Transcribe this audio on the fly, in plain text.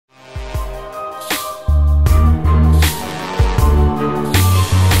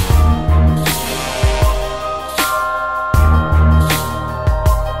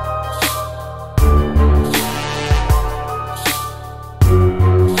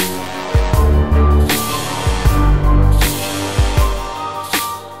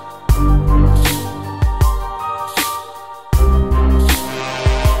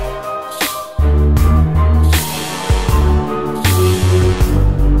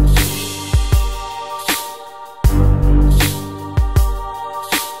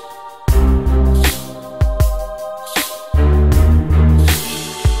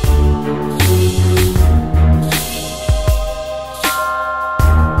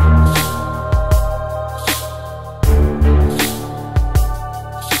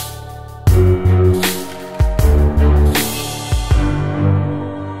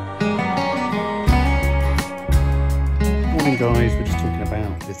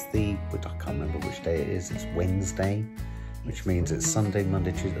it's I can't remember which day it is. It's Wednesday, which means it's Sunday,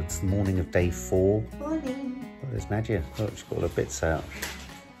 Monday, Tuesday. It's the morning of day 4. Morning. Oh, there's Nadia. Look, she's got all her bits out.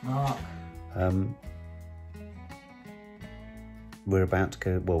 Mark. We're about to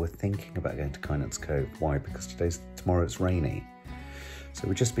go, well, we're thinking about going to Kynance Cove. Why? Because tomorrow it's rainy. So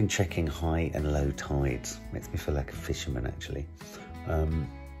we've just been checking high and low tides. Makes me feel like a fisherman, actually.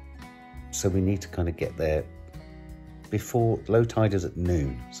 So we need to kind of get there before, low tide is at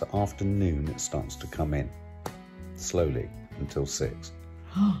noon. So after noon, it starts to come in slowly until 6.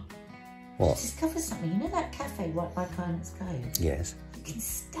 What? Just discovered something. You know that cafe right by Kynance Cove? Yes. You can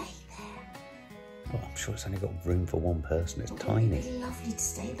stay there. Well, I'm sure it's only got room for one person. It's It'd tiny. be lovely to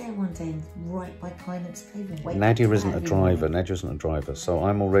stay there one day and right by Kynance Cove and wait. Nadia isn't a driver. Nadia isn't a driver. So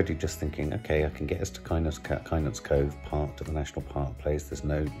I'm already just thinking, okay, I can get us to Kynance Cove Park, to the National Park place. There's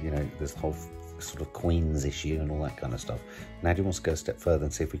no, there's the whole sort of Queen's issue and all that kind of stuff. Nadia wants to go a step further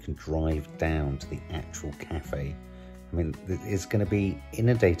and see if we can drive down to the actual cafe. I mean, it's going to be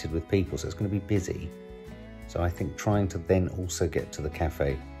inundated with people, so it's going to be busy. So I think trying to then also get to the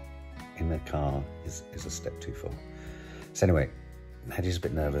cafe in the car is a step too far. So anyway, Nadia's a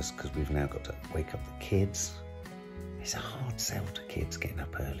bit nervous because we've now got to wake up the kids. It's a hard sell to kids getting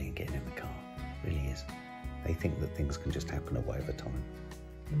up early and getting in the car. It really is. They think that things can just happen at whatever time.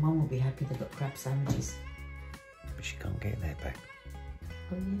 Your mum will be happy they've got crab sandwiches. But she can't get there, babe.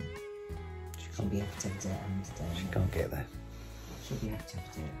 Oh yeah? She'll be able to have it today. She can't get there. She'll be able to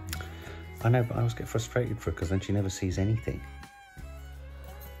have it. I know, but I always get frustrated for her because then she never sees anything.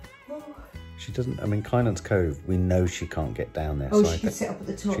 She doesn't, I mean, Kynance Cove, we know she can't get down there. Oh, so she can sit up at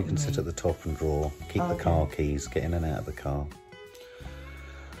the top. She can sit at the top and draw, keep the car keys, get in and out of the car.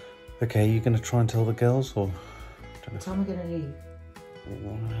 Okay, are you going to try and tell the girls, or? What time are we going to leave?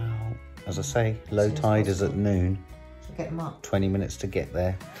 Well, as I say, low tide is at noon. Shall I get them up? 20 minutes to get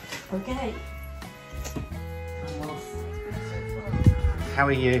there. Okay. I'm off. How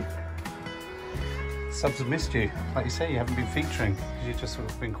are you? Subs have missed you. Like you say, you haven't been featuring because you've just sort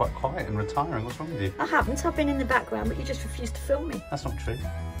of been quite quiet and retiring. What's wrong with you? I haven't. I've been in the background, but you just refused to film me. That's not true.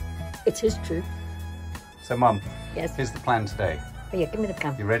 It is true. So, Mum, yes. Here's the plan today. Oh, yeah, give me the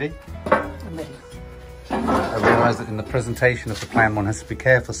plan. You ready? I'm ready. I realise that in the presentation of the plan, one has to be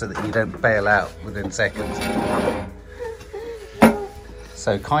careful so that you don't bail out within seconds.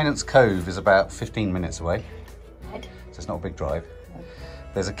 So, Kynance Cove is about 15 minutes away. Right. So it's not a big drive. Right.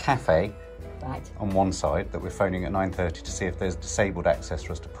 There's a cafe. Right. On one side that we're phoning at 9:30 to see if there's disabled access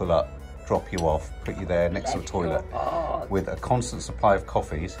for us to pull up, drop you off, put you there next to a toilet with a constant supply of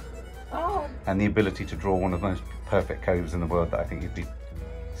coffees and the ability to draw one of the most perfect coves in the world that I think you'd be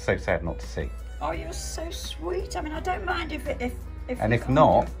so sad not to see. Oh, you're so sweet. I mean, I don't mind if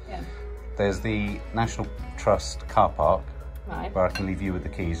not, there's the National Trust car park, right, where I can leave you with the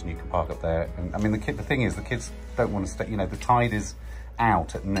keys and you can park up there. And I mean, the thing is, the kids don't want to stay. The tide is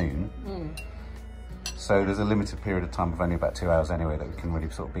out at noon. So there's a limited period of time of only about 2 hours anyway that we can really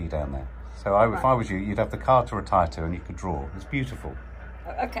sort of be down there. So if I was you, you'd have the car to retire to and you could draw. It's beautiful.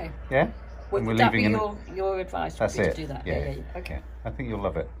 Okay. Yeah? Would that be your advice? That's it. To do that? Yeah. Okay. Yeah. I think you'll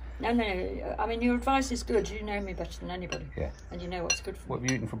love it. No. I mean, your advice is good. You know me better than anybody. Yeah. And you know what's good for me. What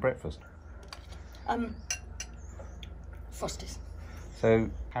have you eaten for breakfast? Frosties. So,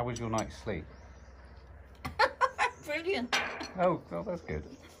 how was your night's sleep? Brilliant. Oh, well, that's good.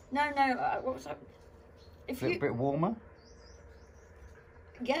 No. What was that? A little bit warmer?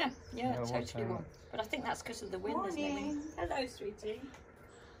 Yeah, totally warm. But I think that's because of the wind, isn't it? Hello, sweetie.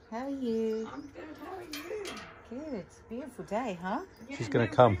 How are you? I'm good. How are you? Good. Beautiful day, huh? Yeah, She's going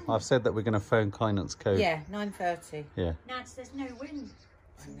to come. Wind. I've said that we're going to phone Kynance Cove. Yeah, 9:30. Yeah. Nats, there's no wind.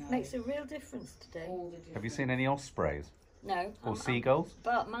 I know. Makes a real difference today. Have you seen any ospreys? No. Or seagulls?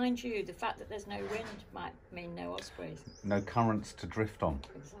 But mind you, the fact that there's no wind might mean no ospreys. No currents to drift on.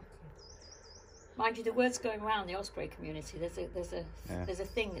 Exactly. Mind you, the word's going around the osprey community. There's a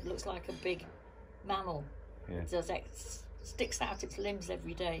thing that looks like a big mammal. Yeah. Sticks out its limbs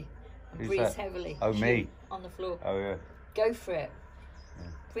every day and Who's breathes that? heavily. Oh, me. On the floor. Oh, yeah. Go for it. Yeah.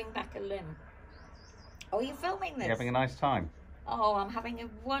 Bring back a limb. Oh, are you filming this? You having a nice time? Oh, I'm having a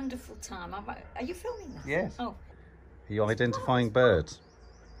wonderful time. Are you filming this? Yes. Oh. Are you identifying birds?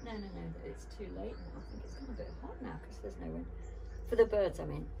 No. It's too late now. I think it's gone a bit hot now because there's no wind. For the birds, I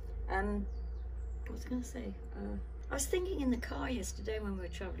mean. What was I going to say? I was thinking in the car yesterday when we were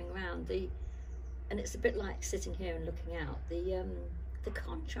travelling around, and it's a bit like sitting here and looking out, the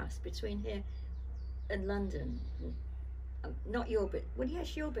contrast between here and London. Not your bit. Well,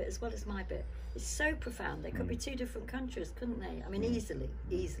 yes, your bit as well as my bit. It's so profound. They could be two different countries, couldn't they? I mean, easily.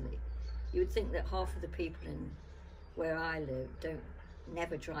 You would think that half of the people in where I live don't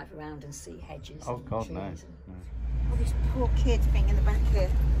never drive around and see hedges. Oh and God, trees no. and- Oh, this poor kid being in the back here.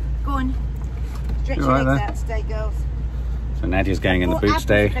 Go on. Stretch You your right legs there? out today, girls. So Nadia's going in the Or boot apples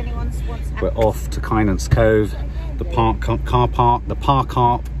today. if anyone wants We're apples. off to Kynance Cove. The the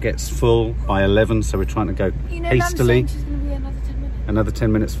park gets full by 11, so we're trying to go hastily. She's going to be another 10 minutes. Another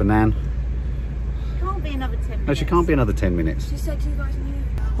 10 minutes for Nan. Can't be another 10 minutes. No, she can't be another 10 minutes. She said you guys knew.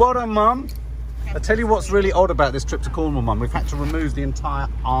 Well done, Mum. I tell you what's really odd about this trip to Cornwall, Mum. We've had to remove the entire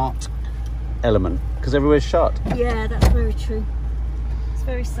art element because everywhere's shut. Yeah, that's very true. It's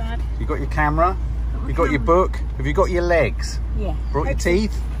very sad. You got your camera, you got your book, have you got your legs? Yeah. Brought your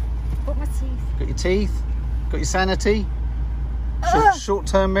teeth? Got my teeth. Got your teeth? Got your sanity?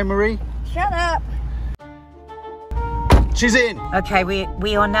 Short-term memory? Shut up. She's in! Okay,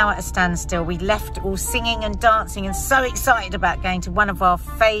 we are now at a standstill. We left all singing and dancing and so excited about going to one of our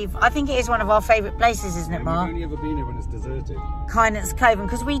I think it is one of our favourite places, isn't it, Mark? We've only ever been here when it's deserted. Kynance Cove,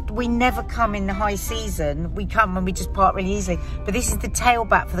 because we never come in the high season. We come when we just park really easily. But this is the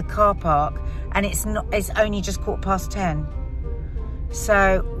tailback for the car park, and it's only just 10:15.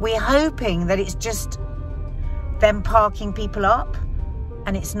 So we're hoping that it's just them parking people up,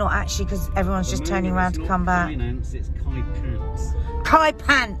 and it's not actually because everyone's just turning around to come back. It's Kai Pants. Kai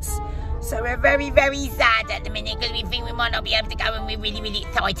Pants. So we're very, very sad at the minute because we think we might not be able to go, and we're really, really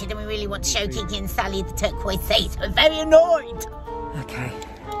excited, and we really want to show Kiki and Sally the turquoise sea. So we're very annoyed. Okay.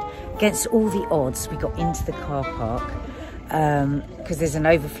 Against all the odds, we got into the car park because there's an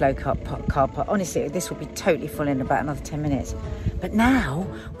overflow car park. Honestly, this will be totally full in about another 10 minutes. But now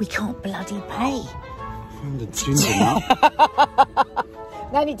we can't bloody pay. Found a ginger nut.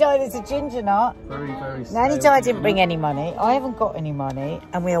 Nanny Di, there's a ginger nut. Very, very Nanny Di didn't bring any money. I haven't got any money,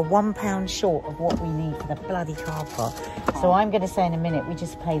 and we are £1 short of what we need for the bloody car park. So I'm going to say in a minute, we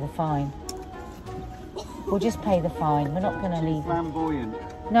just pay the fine. We'll just pay the fine. We're not going to leave. Flamboyant.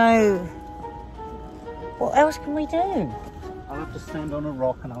 No. What else can we do? I'll have to stand on a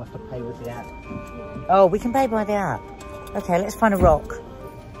rock and I'll have to pay with the app. Oh, we can pay by the app. Okay, let's find a rock.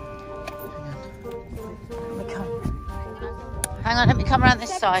 Hang on, let me come around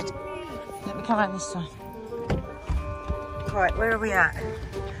this side. Let me come around this side. Right, where are we at?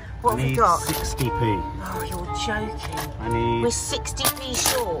 What have we got? 60p. Oh, you're joking. I need... We're 60p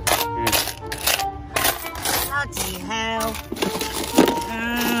short. Yeah. Bloody hell.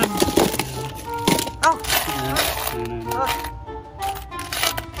 No. I'm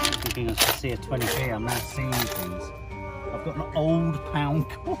thinking I should see a 20p. I'm now seeing things. I've got an old pound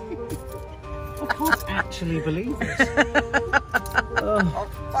coin. I can't actually believe this.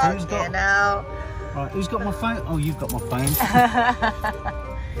 Who's got... now? Right, who's got my phone? Oh, you've got my phone.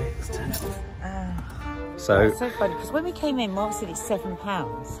 Let's turn it off. So That's so funny, because when we came in, Mark said it's £7.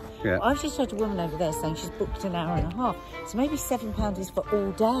 Yeah. I've just heard a woman over there saying she's booked an hour and a half. So maybe £7 is for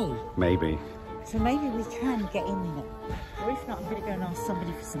all day. maybe. So maybe we can get in it. Or if not, I'm going to go and ask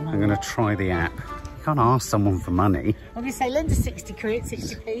somebody for some money. I'm going to try the app. You can't ask someone for money. I'm going to say lend us 60p.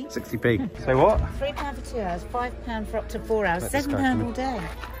 60p. So what? £3 for 2 hours, £5 for up to 4 hours, Let this go for £7 me. all day.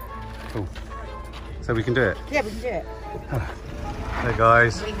 Cool. So we can do it. Yeah, we can do it. Hey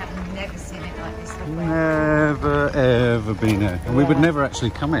guys. We have never seen it like this, have we? Never ever been here. And we would never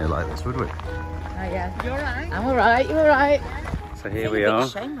actually come here like this, would we? Oh yeah. You're alright. I'm alright, you're alright. So here we are.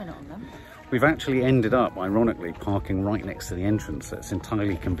 Shame we're not on them. We've actually ended up, ironically, parking right next to the entrance. So it's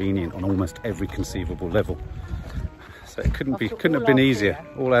entirely convenient on almost every conceivable level. So it couldn't have been easier.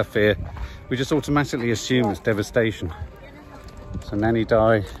 All our fear. We just automatically assume it's devastation. So Nanny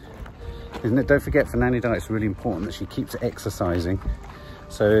Di, isn't it? Don't forget, for Nanny Di, it's really important that she keeps exercising.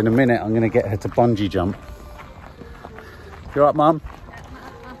 So in a minute, I'm going to get her to bungee jump. You all right, Mum?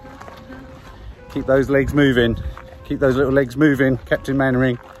 Keep those legs moving. Keep those little legs moving, Captain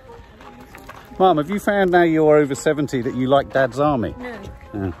Mannering. Mum, have you found now you're over 70 that you like Dad's army? No.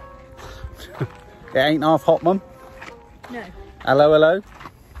 Yeah. It ain't half hot, Mum? No. Hello, hello?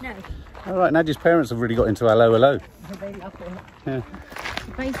 No. All right, Nadia's parents have really got into hello, hello. They love it. Yeah.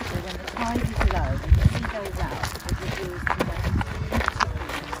 So basically, when the tide is low, the sea goes out.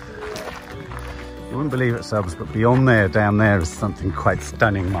 You wouldn't believe it, Subs, but beyond there, down there, is something quite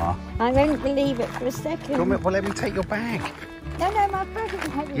stunning, Ma. I won't believe it for a second. Well, let me take your bag. No, my bag is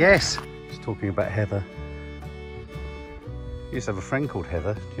heavy. Yes. Just talking about Heather. You used to have a friend called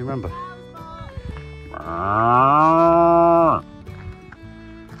Heather. Do you remember?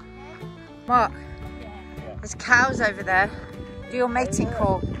 Mark, there's cows over there. Do your mating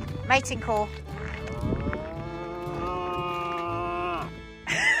call. Mating call.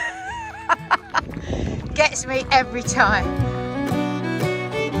 Gets me every time.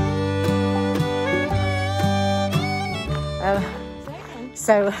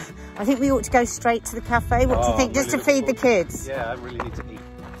 So I think we ought to go straight to the cafe. What do you think? Just to feed the kids? Yeah, I really need to eat.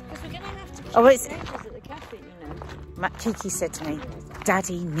 Because we're going to have to it's... at the cafe, you know. Matt Kiki said to me,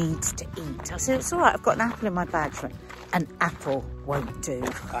 Daddy needs to eat. I said, it's all right, I've got an apple in my bag. She went, an apple won't do.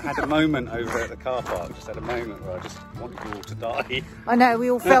 I had a moment over at the car park, just had a moment where I just wanted you all to die. I know, we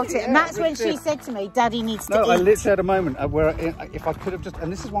all felt it. Yeah, And that's when she said to me, Daddy needs to eat. No, I literally had a moment where if I could have just,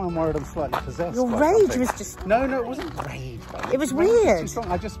 and this is why I'm worried I'm slightly possessed. Your rage was just... No, it wasn't rage. It was weird.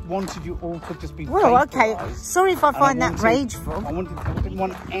 I just wanted you all to just be Well, okay. Sorry if I find that rageful. I didn't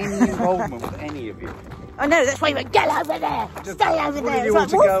want any involvement with any of you. I know, that's why you went, get over there, stay over there. You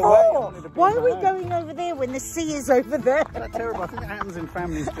It's like, want to what go for? Why are we going over there when the sea is over there? That's terrible. I think it happens in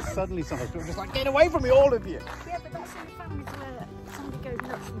families just suddenly sometimes. People are just like, get away from me, all of you. Yeah, but that's in families where somebody goes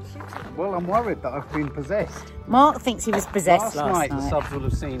nuts and shoots them. Well, I'm worried that I've been possessed. Mark thinks he was possessed last night. The subs will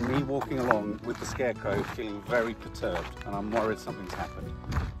have seen me walking along with the scarecrow feeling very perturbed, and I'm worried something's happened.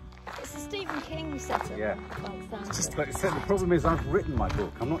 It's a Stephen King setup. Yeah. Like that. But the problem is I've written my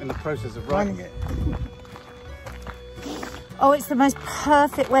book. I'm not in the process of writing it. Oh, it's the most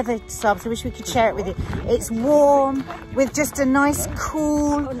perfect weather, subs. I wish we could share it with you. It's warm with just a nice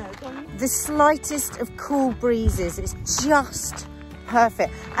cool, the slightest of cool breezes. It's just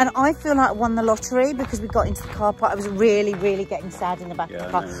perfect. And I feel like I won the lottery because we got into the car park. I was really, really getting sad in the back of the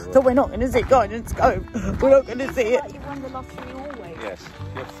car. Thought we're not going to see Guidance Cove. We're not going to see it. Like you won the lottery always. Yes,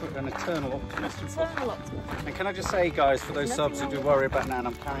 you're an eternal optimist. Eternal optimist. And can I just say, guys, for those subs who do worry about Nan,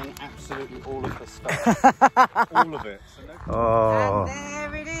 I'm carrying absolutely all of the stuff. All of it. So no...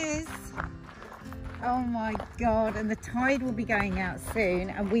 And there it is. Oh my God, and the tide will be going out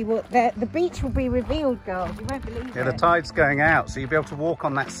soon, and we will, the beach will be revealed, girls. You won't believe it. Yeah, the tide's going out, so you'll be able to walk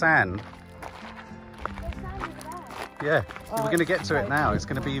on that sand. Yeah, we're going to get to it now. It's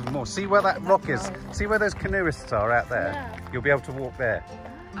going to be even more. See where that rock is? See where those canoeists are out there? Yeah. You'll be able to walk there.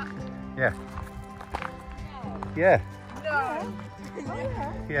 Yeah. Yeah. No.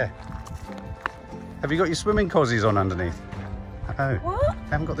 Yeah. Have you got your swimming cozies on underneath? Oh. What? I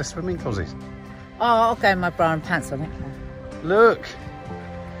haven't got the swimming cozies. Oh, I'll go in my bra and pants on it. Look.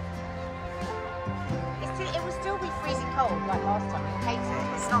 It will still be freezing cold like last time. We hate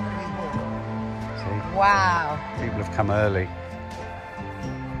it. It's not going to be warm. See? Wow. People have come early.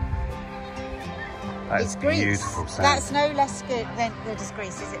 That's It's Greece. beautiful sand. That's no less good than good as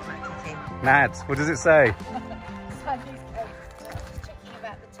Greece, is it, Matthew? Nads, what does it say? Checking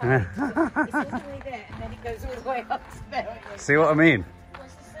about the time. It's all the way there, and then it goes all the way up to there. See what I mean?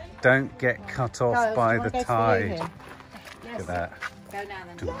 Don't get cut off by the tide. Yes. Look at that. Go now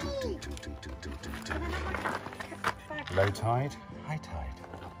then. Low tide, high tide.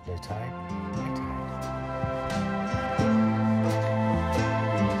 Low tide, high tide.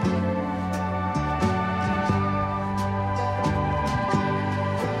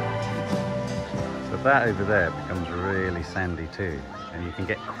 So that over there becomes really sandy too, and you can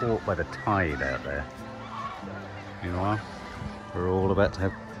get caught by the tide out there. Meanwhile, we're all about to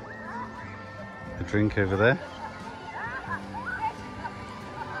have a drink over there,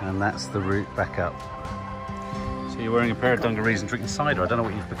 and that's the route back up. So you're wearing a pair of dungarees and drinking cider. I don't know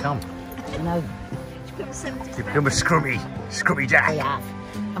what you've become. No. You've become a scrummy Jack. We have.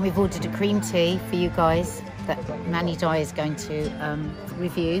 And we've ordered a cream tea for you guys that Manny Di is going to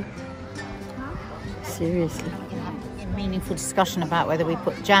review. Seriously. In meaningful discussion about whether we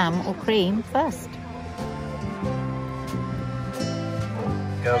put jam or cream first.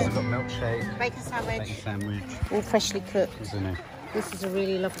 Girls have got milkshake, Bacon sandwich. bacon sandwich. All freshly cooked. Isn't it? This is a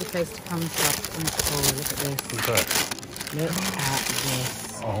really lovely place to come and stuff. Oh, look at this. What's that? Look at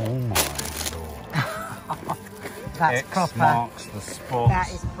this. Oh my lord. That's X proper. marks the spot. That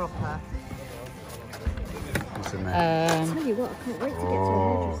is proper. What's in there? I'll tell you what, I can't wait to get to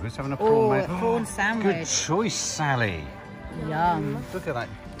Oh, who's having a prawn Oh, made? a prawn sandwich. Good choice, Sally. Yum. Look at that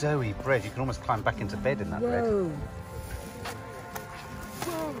doughy bread. You can almost climb back into bed in that bread. Whoa.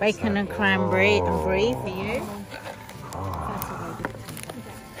 Bacon and cranberry and brie for you.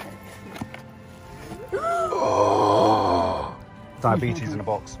 Oh. Diabetes in a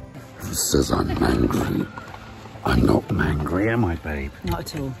box. Says I'm mangry. I'm not mangry, am I, babe? Not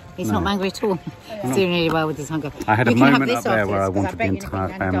at all. He's not mangry at all. He's doing really well with his hunger. I had a You can have moment this up there where I afterwards, 'cause wanted the bet you entire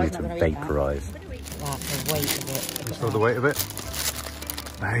anything family Nanny to Di's not gonna eat that. vaporise. Wow, the weight of it. You saw the weight of it?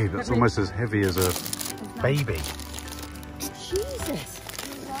 Babe, that's almost as heavy as a baby. Jesus. Isn't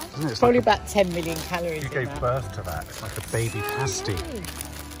it? It's Probably like about 10 million calories. you in gave that. birth to that. It's like a baby pasty.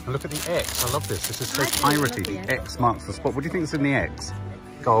 And look at the X. I love this. This is so piratey. The X marks the spot. What do you think is in the X?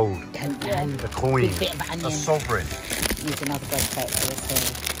 Gold. Don't know. The coin. Big bit of onion. A sovereign. Use another great photo.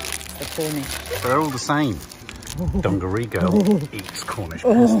 The Cornish. They're all the same. Dungaree girl eats Cornish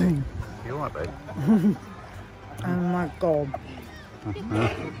pasty. You alright, babe? Oh my god.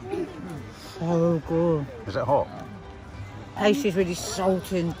 So good. Is it hot? Paste is really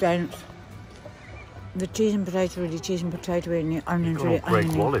salty and dense. The cheese and potato really cheese and potato and the onions really Greg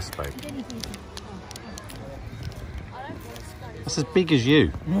oniony. Wallace, babe. That's as big as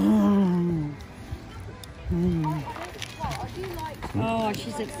you. Oh,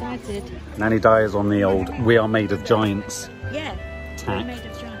 she's excited. NADIA is on the old "We are made of giants" Yeah. tack. Made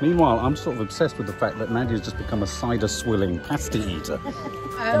of giants. Meanwhile, I'm sort of obsessed with the fact that Nadia's just become a cider-swilling pasty eater,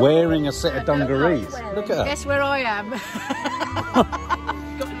 wearing a set of dungarees. Look at her. Guess where I am.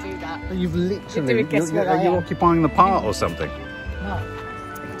 Got to do that. You've literally... Do a guess where I Are you am. occupying the part or something? No.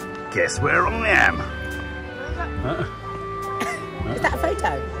 Guess where I am. Is that a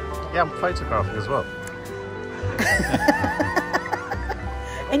photo? Yeah, I'm photographing as well.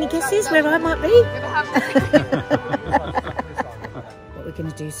 Any guesses where I might be? What we're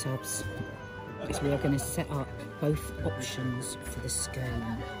going to do, subs, is we are going to set up both options for the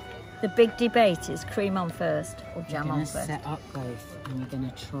scone. The big debate is cream on first or jam We're on going to first. set up both and we're going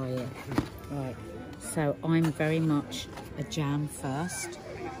to try it. Right, so I'm very much a jam first,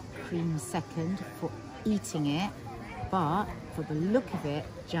 cream second for eating it, but for the look of it,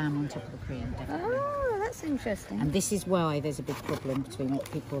 jam on top of the cream, definitely. Oh, that's interesting. And this is why there's a big problem between what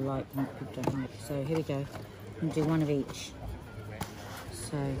people like and what people don't like. So here we go. I'm going to do one of each.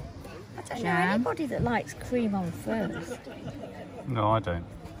 So, I don't know jam. anybody that likes cream on first. No, I don't.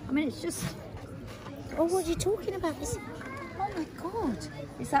 I mean, it's just... Oh, what are you talking about? This, oh my God.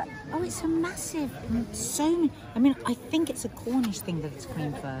 Is that... Oh, it's a massive, so many. I mean, I think it's a Cornish thing that it's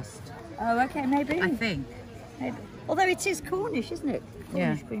cream first. Oh, okay, maybe. I think. Maybe. Although it is Cornish, isn't it?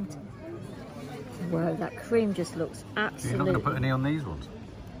 Cornish Yeah. cream. Wow, that cream just looks You're not absolutely... going to put any on these ones?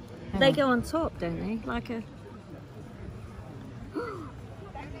 They go on top, don't they? Like a...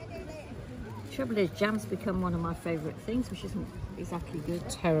 Trouble is, jam's become one of my favourite things, which isn't exactly good.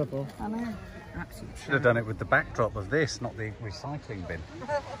 Terrible. I know. Absolutely. Should have done it with the backdrop of this, not the recycling bin.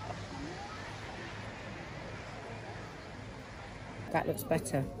 That looks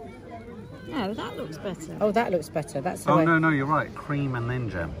better. No, that looks better. Oh, that looks better. That's the Oh, way. no, you're right. Cream and then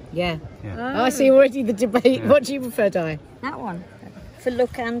jam. Yeah. Yeah. Oh, I see already the debate. Yeah. What do you prefer, Di? That one. For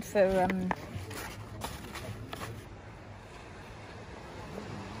look and for...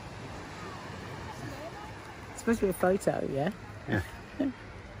 It's supposed to be a photo, yeah? Yeah.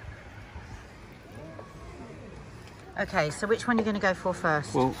 Okay, so which one are you going to go for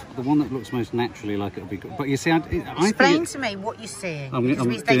first? Well, the one that looks most naturally like it'll be good. But you see, I Explain think to me what you're seeing. I'm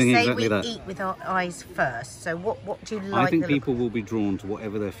Because they doing say exactly we that. eat with our eyes first. So what do you like? I think the look people will be drawn to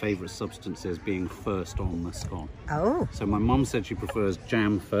whatever their favourite substance is being first on the scone. Oh. So my mum said she prefers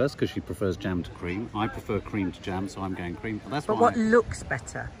jam first because she prefers jam to cream. I prefer cream to jam, so I'm going cream. But that's But why what looks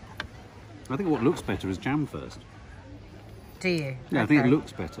better? I think what looks better is jam first. Do you? Yeah, I think it Okay.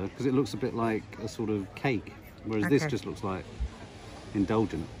 looks better because it looks a bit like a sort of cake, whereas this Okay. just looks like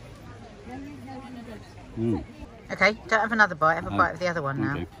indulgent. Okay, don't have another bite. Have a bite of the other one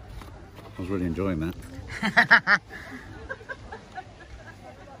now. Okay. I was really enjoying that.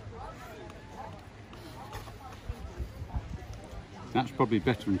 That's probably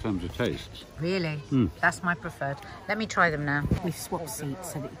better in terms of taste. Really? That's my preferred. Let me try them now. We've swapped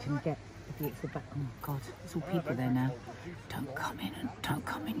seats so that you can get the beautiful back. Oh God, there's all people there now. Don't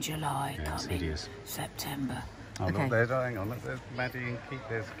come in July. Yeah, it's come in hideous. September. Oh, Okay. look, there's, hang on, look, there's Maddie and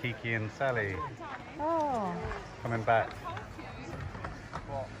there's Kiki and Sally Oh. coming back.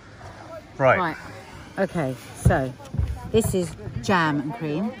 Right. Right. Okay. So this is jam and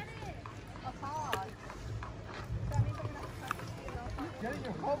cream.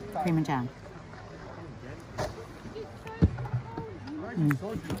 Cream and jam.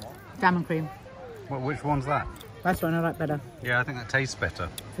 Jam and cream. Well, which one's that? That's one I like better. Yeah, I think that tastes better.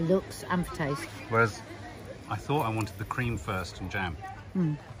 For looks and for taste. Whereas I thought I wanted the cream first and jam.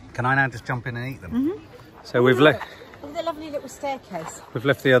 Can I now just jump in and eat them? So we've left Look at the lovely little staircase.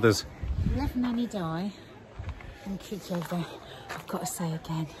 the others. Left Nanny Di and kids over there. I've got to say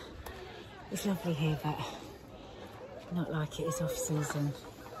again, it's lovely here, but not like it is off season.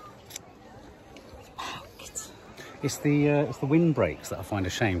 It's packed. It's the windbreaks that I find a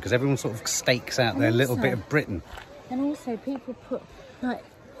shame because everyone sort of stakes out their little also- bit of Britain. And also people put, like,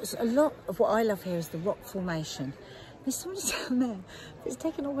 a lot of what I love here is the rock formation. There's somebody down there that's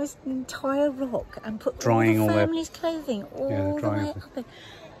taken almost an entire rock and put Drying all all the their- family's clothing all they're the drying way it. up there.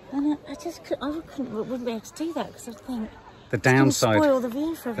 And I wouldn't be able to do that because I think The it's gonna downside, spoil the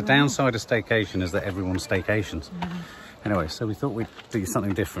view for the everyone downside of staycation is that everyone staycations. Anyway, so we thought we'd do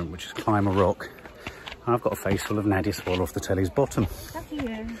something different, which is climb a rock. I've got a face full of Nadia Sawalha off the telly's bottom. Have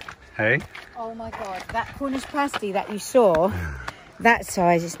you? Hey? Oh my God, that Cornish pasty that you saw, that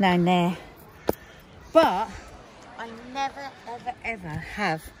size is now there. But I never, ever, ever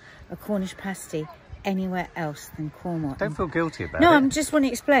have a Cornish pasty anywhere else than Cornwall. Don't feel guilty about it. No, I just want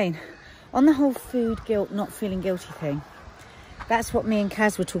to explain. On the whole food guilt, not feeling guilty thing, that's what me and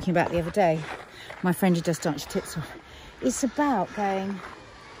Kaz were talking about the other day. My friend who does Dance Your Tits Off. It's about going,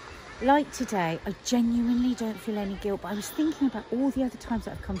 like today, I genuinely don't feel any guilt, but I was thinking about all the other times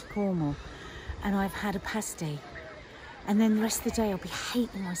that I've come to Cornwall and I've had a pasty. And then the rest of the day I'll be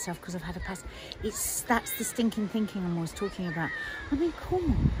hating myself because I've had a pasty. That's the stinking thinking I'm always talking about. I'm in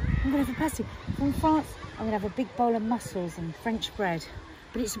Cornwall, I'm going to have a pasty. From France, I'm going to have a big bowl of mussels and French bread.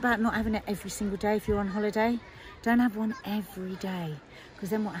 But it's about not having it every single day if you're on holiday. Don't have one every day. Because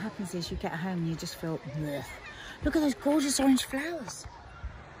then what happens is you get home and you just feel, bleh. Look at those gorgeous orange flowers.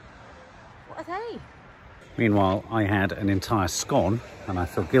 What are they? Meanwhile, I had an entire scone, and I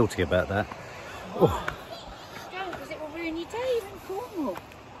feel guilty about that. Oh. Don't, because it will ruin your day, even Cornwall.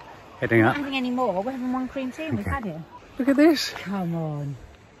 Heading We're up. not having any more. We're having one cream tea and we've had it. Look at this. Come on.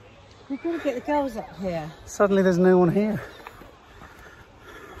 We've got to get the girls up here. Suddenly there's no one here.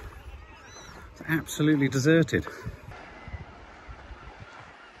 It's absolutely deserted.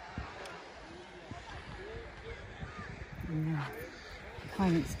 Yeah.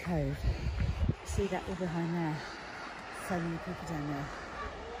 Cornish Cove. See that all behind there? So many people down there.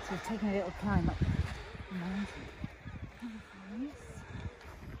 So we've taken a little climb up the mountain.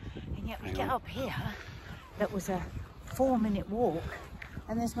 And yet we get up here, that was a 4-minute walk,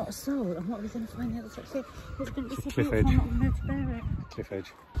 and there's not a soul. And what are we going to find out? It's going to be so cliff beautiful, edge. I'm not going to be able to bear it. Cliff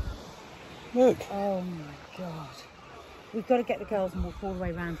edge. Look. Oh my God. We've got to get the girls and walk all the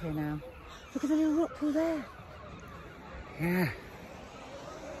way around here now. Look at the little rock pool there. Yeah.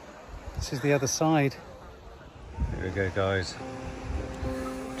 This is the other side. Here we go, guys.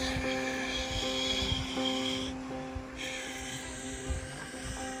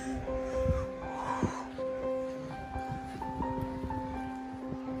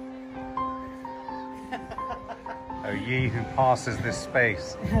 Oh, ye who passes this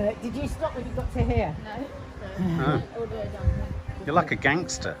space. Did you stop when you got to here? Oh. You're like a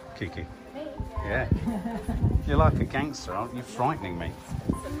gangster, Kiki. Yeah. You're like a gangster, aren't you? Frightening me.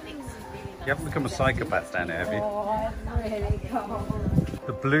 You haven't become a psychopath down here, have you? Oh, I really can't.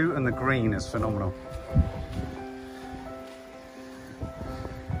 The blue and the green is phenomenal.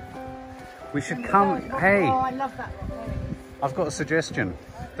 We should come. Hey, Oh, I love that rock. I've got a suggestion.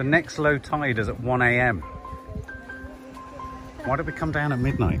 The next low tide is at 1 AM. Why don't we come down at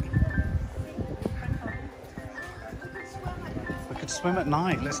midnight? We could swim at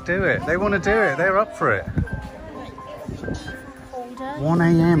night. Let's do it. They want to do it. They're up for it. 1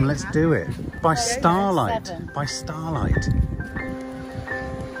 AM. Let's do it. By starlight. By starlight.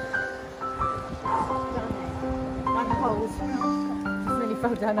 Really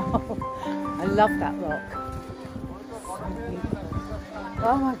fell down a hole. I love that rock.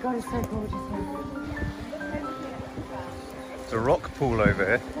 Oh my God, it's so gorgeous here. There's a rock pool over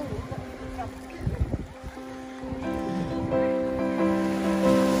here.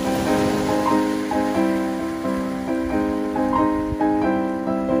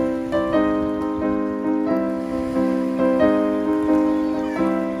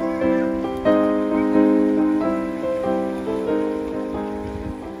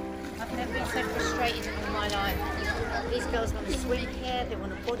 I've never been so frustrated in all my life. These girls want to swim here, they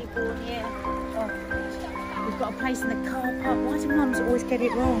want to bodyboard here. Oh, we've got a place in the car park. Why do mums always get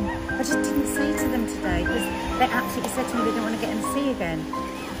it wrong? I just didn't say to them today because they absolutely said to me they didn't want to get in the sea again.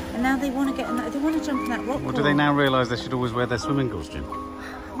 And now they want to get in they want to jump in that rock Or pool. do they now realise they should always wear their swimming costume?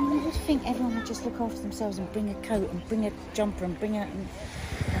 I mean, you would think everyone would just look after themselves and bring a coat and bring a jumper and bring it. And...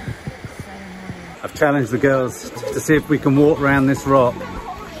 I've challenged the girls to see if we can walk around this rock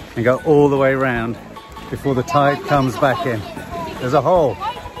and go all the way around before the tide comes back in. There's a hole.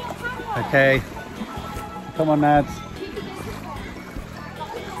 Okay. Come on, Nads.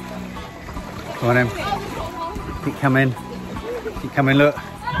 Come on in. Keep coming. Keep coming, look.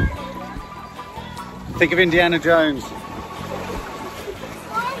 Think of Indiana Jones.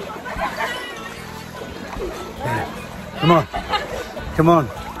 Come on. Come on.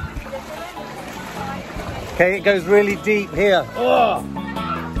 Okay, it goes really deep here. Oh.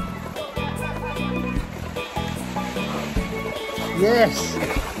 Yes.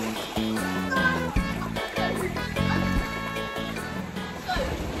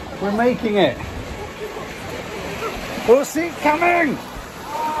 We're making it. We'll see it coming.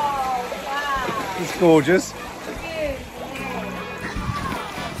 Oh, wow. It's gorgeous.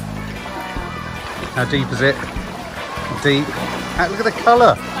 How deep is it? Deep. Look at the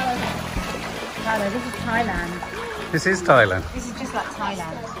colour. Tyler, this is Thailand. This is Thailand. This is just like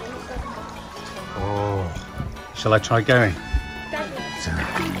Thailand. Oh. Shall I try going?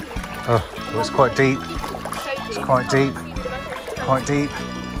 Oh, it's quite deep. It's quite deep. Quite deep.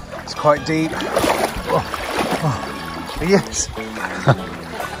 It's quite deep. Oh, oh. Yes.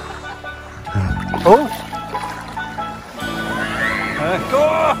 Oh.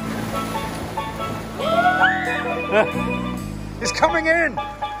 It's coming in.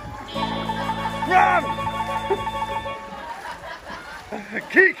 Run!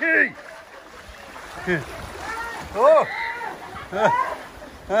 Kiki! Oh!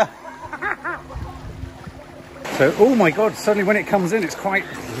 So, oh my God, suddenly when it comes in, it's quite...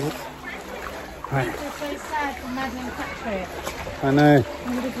 Right. It's so sad for Madeline Patrick. I know.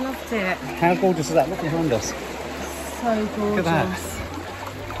 I would have loved it. How gorgeous is that? Look behind us. So gorgeous. Look at that.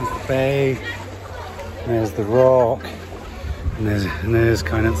 There's the bay. There's the rock. And there's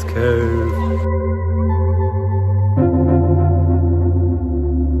Kynance Cove.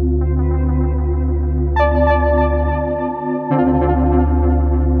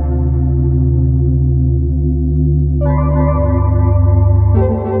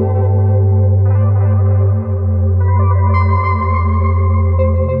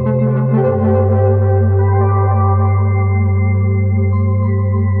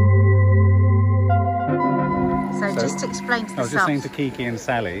 Explain to the I was just saying to Kiki and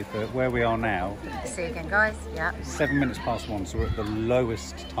Sally that where we are now, see again, guys. Yeah. 7 minutes past 1, so we're at the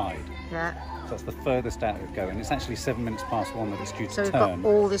lowest tide. Yeah. So that's the furthest out it's going. It's actually 7 minutes past 1 that it's due to So we've turn. got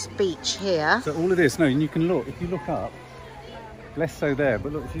all this beach here. So all of this, no, and you can look, if you look up, less so there,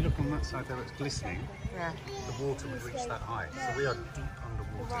 but look, if you look on that side there, it's glistening. Yeah. The water would reach that high. So we are deep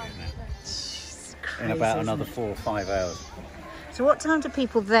underwater here now. It's In crazy, about another isn't it? 4 or 5 hours. So what time do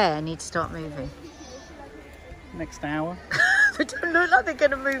people there need to start moving? Next hour. They don't look like they're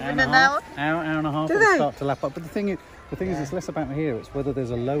going to move in an hour. Hour and a half, Do it'll they? start to lap up. But the thing is, it's less about here. It's whether there's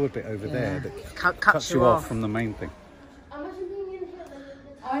a lower bit over there that Cuts you off from the main thing.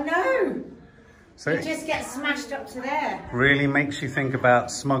 I know. So It just gets smashed up to there. really makes you think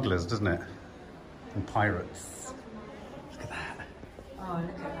about smugglers, doesn't it? And pirates. Look at that. Oh,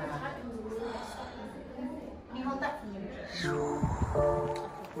 look at that. Can you hold that for me?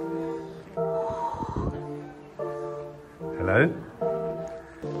 Hello?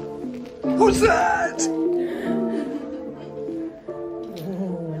 What's that?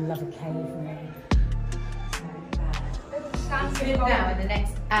 Oh, I love a cave, man. Now, in the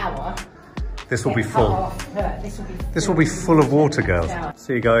next hour, This will be full. This will be full of water, girls.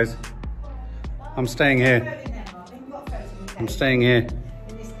 See you guys. I'm staying here. I'm staying here.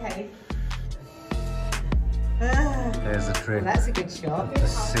 in this cave. There's a trip. That's a good shot. The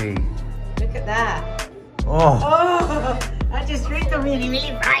sea. Look at that. Oh, Oh, I just read them really,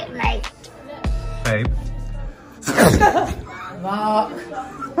 really brightly. babe. Mark.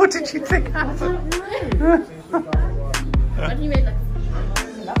 What did you think happened? What do you mean?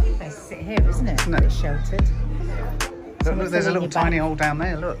 It's a lovely place to sit here, isn't it? Isn't it? It's sheltered. Look, there's a little tiny hole down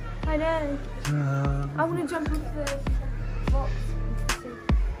there. Look. I know. I want to jump off the box.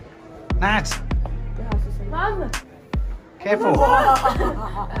 Nat, Mum! careful.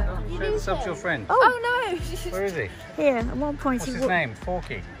 Show yourself to your friend. Oh no! Where is he? Here, at one point What's his name?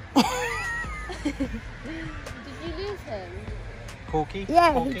 Forky. Did you lose him? Corky?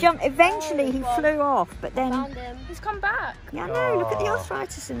 Yeah, Corky? he jumped. Eventually, he flew off, but then. Found him. He's come back. Yeah, I know. Look at the Oh.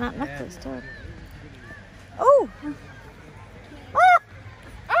 arthritis in that necklace, too. Oh!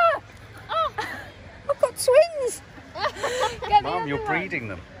 I've got twins! Get Mum, you're breeding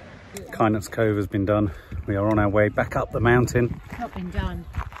them. Kynance Cove has been done. We are on our way back up the mountain. Not been done.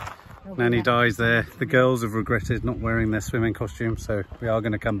 Nanny dies there. The girls have regretted not wearing their swimming costume, so we are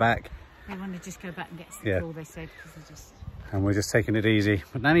going to come back. They want to just go back and get some Yeah. pool, they said, because they just... And we're just taking it easy.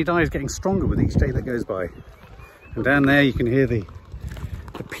 But Nanny Di is getting stronger with each day that goes by. And down there you can hear the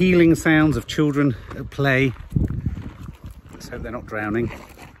pealing sounds of children at play. Let's hope they're not drowning.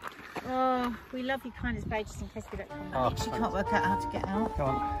 Oh, we love you, kindness, babe, just in case we don't come back. Oh, She can't work out how to get out. Come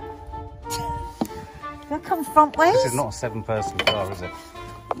on. Do I come front ways? This is not a 7-person car, is it?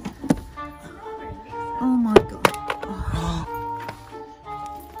 Oh my God.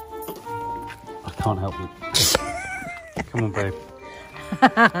 I can't help you. Come on, babe.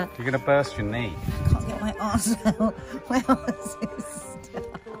 You're going to burst your knee. I can't get my arse out. My arse is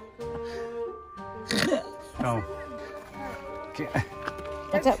stuck. Oh.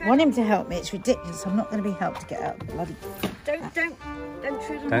 I don't want him to help me. It's ridiculous. I'm not going to be helped to get out. Bloody. Don't tread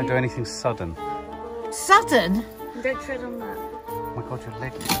on Don't do anything sudden. Sudden? Don't tread on that. Oh my God, your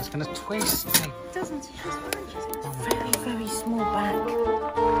leg is just going to twist me. It doesn't. She's fine. She's fine. Very, very small back.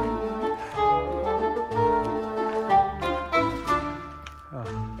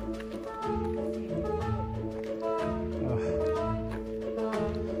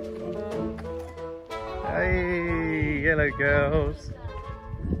 Hey, yellow girls.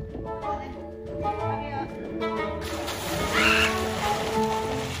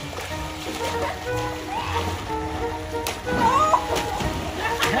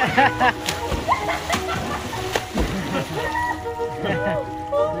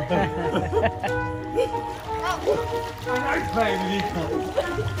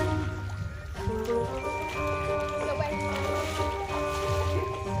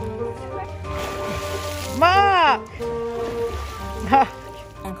 Mark!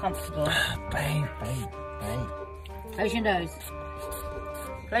 Uncomfortable. Babe. Close your nose.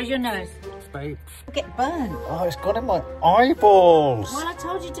 Close your nose. Babe. Get burned. Oh, it's got in my eyeballs. Well, I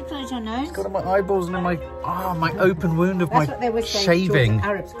told you to close your nose. It's got in my eyeballs and in my my open wound of That's my what they were saying, shaving.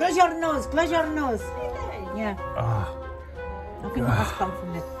 Arabs. Close your nose. Close your nose. Yeah. Oh, I think it must come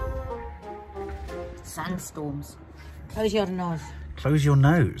from the sandstorms. Close your nose. close your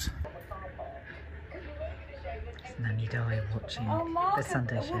nose. Nanny Di watching the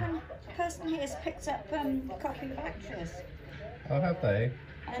Sunday show. A person here has picked up a copy of Actress Oh, have they?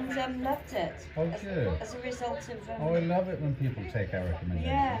 and loved it. Oh, good. As a result of. Oh, I love it when people take our recommendations.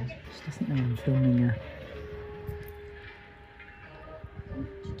 Yeah. She doesn't know I'm filming her.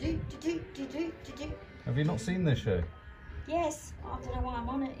 Have you not seen this show? Yes, I don't know why I'm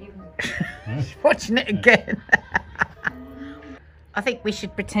on it even. Watching it again. I think we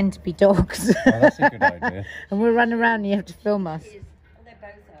should pretend to be dogs. Oh, that's a good idea. And we'll run around and you have to film us. They both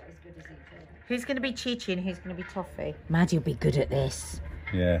are as good as each other. Who's going to be Chi-Chi and who's going to be Toffee? Maddie will be good at this.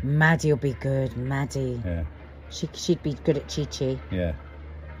 Yeah. Maddie will be good. Maddie. Yeah. She'd be good at Chi-Chi. Yeah.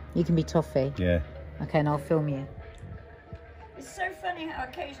 You can be Toffee. Yeah. Okay, and I'll film you. It's so funny how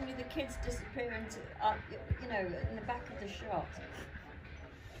occasionally the kids disappear into, you know, in the back of the shot.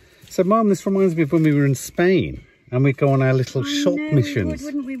 So, Mum, this reminds me of when we were in Spain and we'd go on our little shop missions.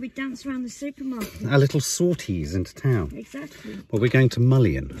 Wouldn't we? We'd dance around the supermarket. Our little sorties into town. Exactly. Well, we're going to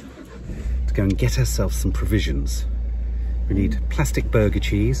Mullion to go and get ourselves some provisions. We need plastic burger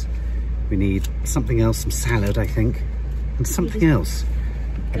cheese. We need something else, some salad, I think, and something else.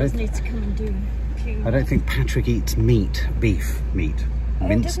 Girls need to come and do clean. I don't think Patrick eats minced beef,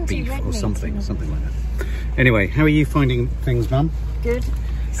 doesn't he? Red or meat, something like that. Anyway, how are you finding things, Mum? Good.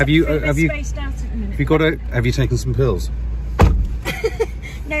 Have you spaced out at the minute. have you taken some pills?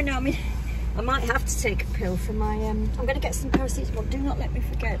 No, I mean, I might have to take a pill for my. I'm going to get some paracetamol. Do not let me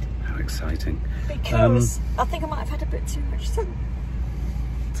forget. How exciting! Because I think I might have had a bit too much sun.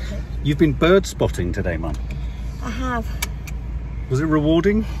 You've been bird spotting today, Mum. I have. Was it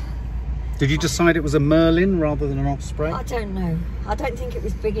rewarding? Did you decide it was a merlin rather than an osprey? I don't know. I don't think it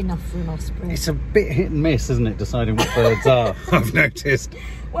was big enough for an osprey. It's a bit hit and miss, isn't it, deciding what birds are, I've noticed.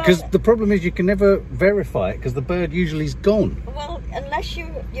 Because the problem is you can never verify it because the bird usually is gone. Well, unless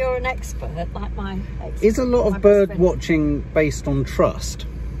you're an expert, like my expert. Is a lot of bird watching based on trust?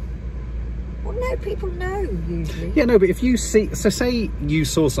 Well, no, people know usually. Yeah, no, but if you see... So say you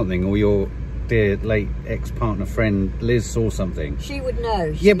saw something or your dear late ex-partner friend Liz saw something. She would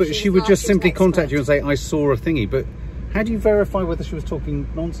know. Yeah, but she would just simply contact you and say, I saw a thingy. But how do you verify whether she was talking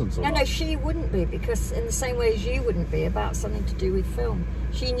nonsense or not? No, she wouldn't be, because in the same way as you wouldn't be about something to do with film.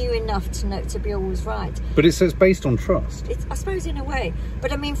 She knew enough to know to be always right. But it says based on trust. It's, I suppose, in a way.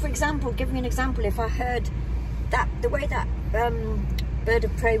 But I mean, for example, give me an example. If I heard that the way that bird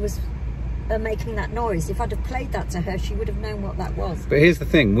of prey was making that noise, if I'd have played that to her, she would have known what that was. But here's the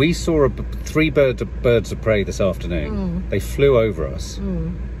thing: we saw three birds of prey this afternoon. They flew over us.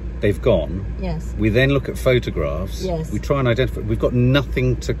 They've gone. Yes. We then look at photographs. Yes. We try and identify. We've got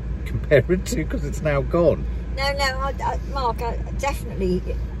nothing to compare it to because it's now gone. No, Mark, I definitely.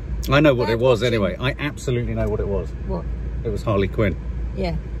 I know what it was anyway. I absolutely know what it was. What? It was Harley Quinn.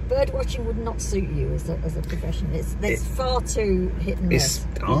 Yeah. Bird watching would not suit you as a profession. It's far too hit and miss.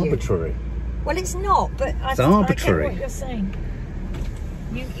 It's arbitrary. Well, it's not, but it's arbitrary. I get what you're saying.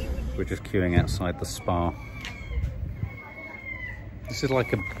 We're just queuing outside the spa. This is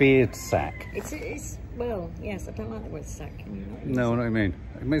like a beard sack. It's well, yes, I don't like the word sack. Can you not? No, I know what I mean.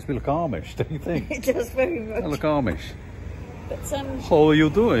 It makes me look Amish, don't you think? It does very much. I look Amish. But how are you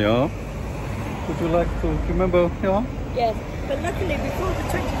doing, yeah? Would you like to remember, yeah? Yes, but luckily before the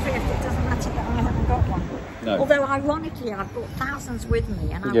 25th, it doesn't matter that I haven't got one. No. Although ironically, I've got thousands with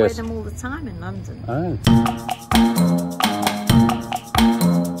me, and I wear them all the time in London. Oh.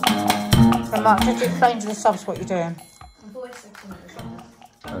 So Mark, just explain to the subs what you're doing. I'm voice acting at the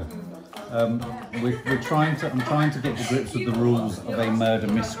I'm trying to get to grips with the rules of a murder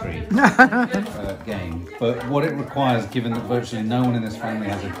mystery game. But what it requires, given that virtually no one in this family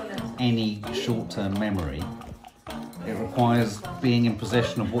has any short-term memory, it requires being in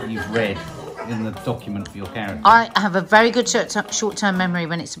possession of what you've read in the document for your character. I have a very good short-term memory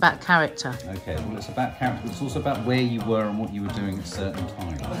when it's about character. Okay, well, it's about character, but it's also about where you were and what you were doing at certain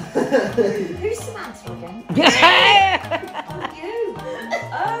times. Who's Samantha again? You.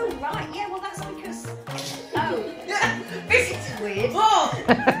 Oh, right. Yeah, well, that's because... Oh. This is weird.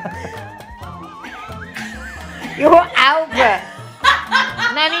 You're Albert.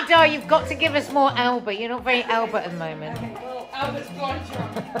 Nanny Dar, you've got to give us more Albert. You're not very Albert at the moment. Well, Albert's blind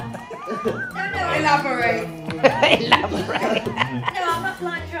drunk. No, Elaborate. Elaborate. No, I'm not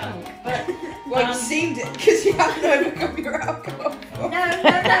blind drunk, but... Well, you seemed it, because you haven't overcome your alcohol. No,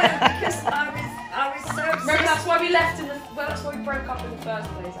 because I was so obsessed. Remember, that's why we left in the... Well, that's why we broke up in the first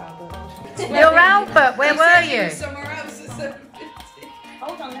place, Albert. You're Albert. Where were you? Somewhere else at 7:50.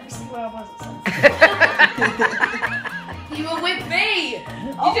 Hold on, let me see where I was at 7:50. You were with me.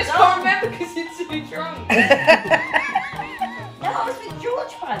 You just can't remember because you're too drunk. No, I was with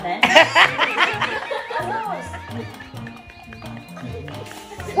George by then. I was.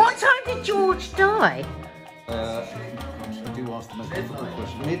 What time did George die? I do ask the most difficult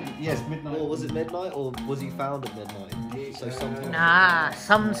question. Yes, midnight. Or was it midnight, or was he found at midnight? So sometime.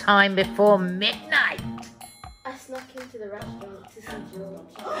 Sometime before midnight. I snuck into the restaurant to see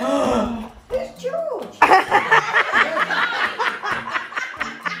George. Who's George?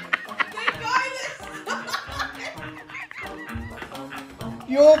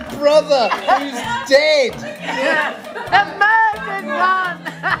 Your brother, who's dead. The murdered one.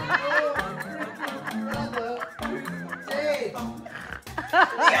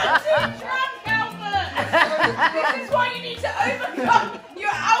 You're too drunk, Albert. This is why you need to overcome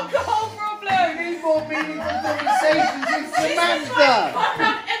your alcohol problem. We need more meaningful conversations with Samantha.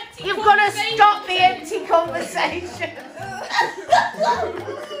 You've got to stop the empty conversation.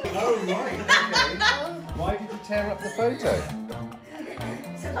 Oh, right, okay. Why did you tear up the photo?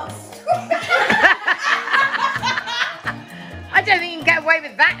 It's a long story. I don't think you can get away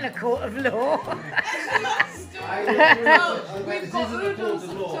with that in a court of law. We've got oodles of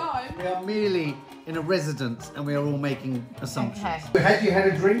time. We are merely in a residence and we are all making assumptions. Okay. Had you had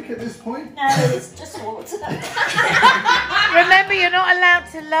a drink at this point? No, it's just water. Remember, you're not allowed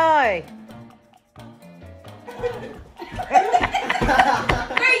to lie.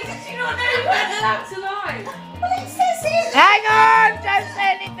 Wait, did you not know you weren't allowed to lie? Well, it says here. Hang on, don't say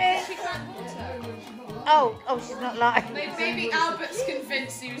anything. She drank water. Oh, she's not lying. Maybe Albert's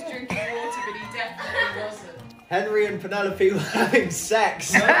convinced he was drinking water, but he definitely wasn't. Henry and Penelope were having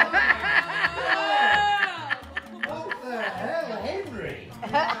sex. What the hell, Henry?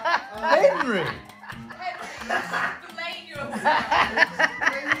 Henry! Blame yourself.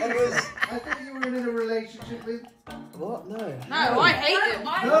 I thought you were in a relationship with... What? No. No, I hate him. I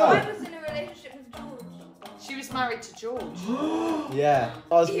was in a relationship with George. She was married to George. Yeah,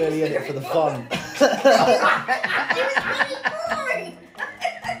 I was really in it for the fun.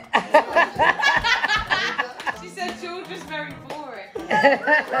 She said George was very boring.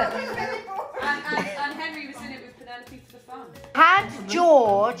 And Henry was in it with Penelope for the fun. Had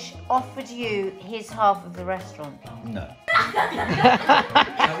George offered you his half of the restaurant? No. I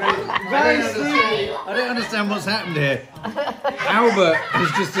don't understand what's happened here. Albert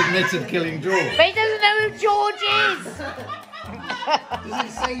has just admitted killing George. But he doesn't know who George is. Does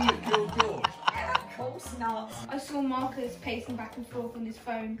it say you killed George? Of course not. I saw Marcus pacing back and forth on his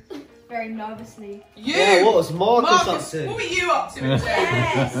phone very nervously. You! Yeah, what was Marcus up to? What were you up to?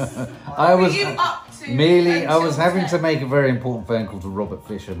 Yes. I was What were you up to? merely, I was having to until make a very important phone call to Robert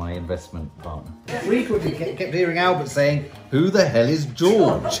Fisher, my investment partner. Frequently kept hearing Albert saying, "Who the hell is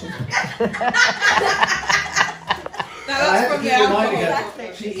George?" No, that's from the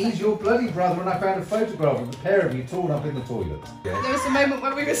alcohol. He's your bloody brother, and I found a photograph of the pair of you torn up in the toilet. There was a moment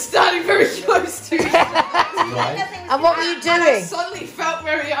when we were standing very close to each other. Right. And what were you And I doing? suddenly felt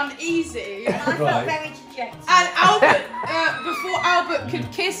very uneasy. I felt Right. very dejected. And Albert, before Albert could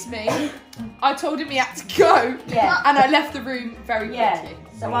kiss me, I told him he had to go. Yeah. And I left the room very Yeah. quickly.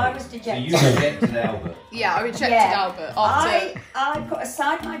 So I was dejected. rejected Albert. Yeah, I rejected Yeah. Albert after. I put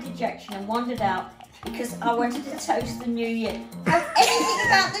aside my dejection and wandered out because I wanted to toast the new year. Has anything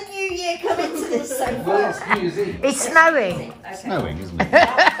about the new year come into this so Well, far? it's New Year's Eve. It's snowing. Okay. Snowing, isn't it?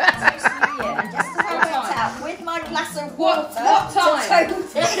 Toast the new year. And just as I went out with my glass of water What time? to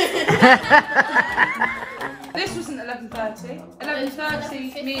toast it. This wasn't 11:30.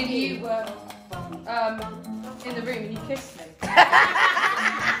 11:30, me and you were in the room and you kissed me.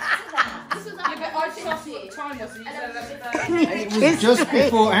 It was just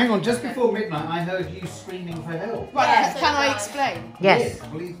before, hang on, just before midnight, I heard you screaming for help. Right, can I explain? Yes,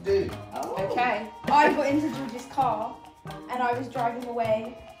 please do. Okay. I got into George's car and I was driving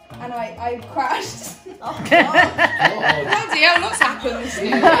away and I crashed. Oh, bloody hell, what's happened this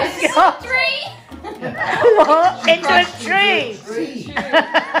year? Tree! What? Into a tree?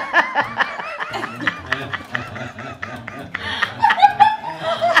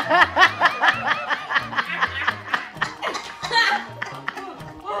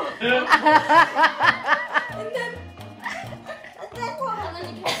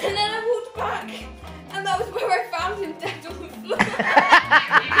 And then I walked back and that was where I found him dead on the floor. Oh,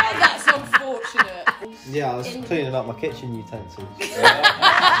 that's unfortunate. Yeah, I was cleaning up my kitchen utensils.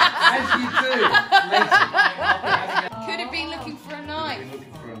 As you do. Could have been looking for a knife.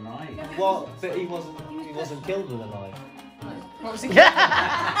 Looking for a knife. What? But he wasn't killed with a knife. What was it?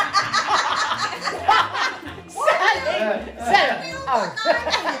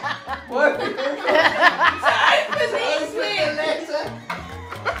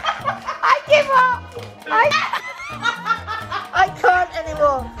 I give up. I can't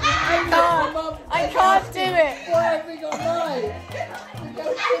anymore. I can't do it. Why have we got knives? We go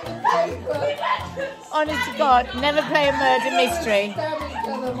to the paper. Honest to God, never play a murder mystery. Stab each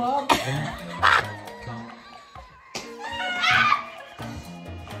other, Mum.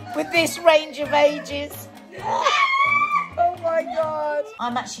 With this range of ages. Oh my God.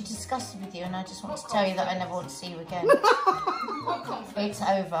 I'm actually disgusted with you and I just want to tell you that I never want to see you again. It's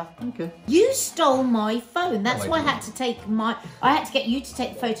over. Okay. You stole my phone. That's why I had to get you to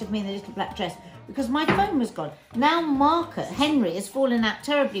take the photo of me in the little black dress because my phone was gone. Now Henry has fallen out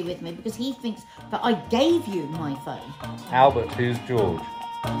terribly with me because he thinks that I gave you my phone. Albert, who's George?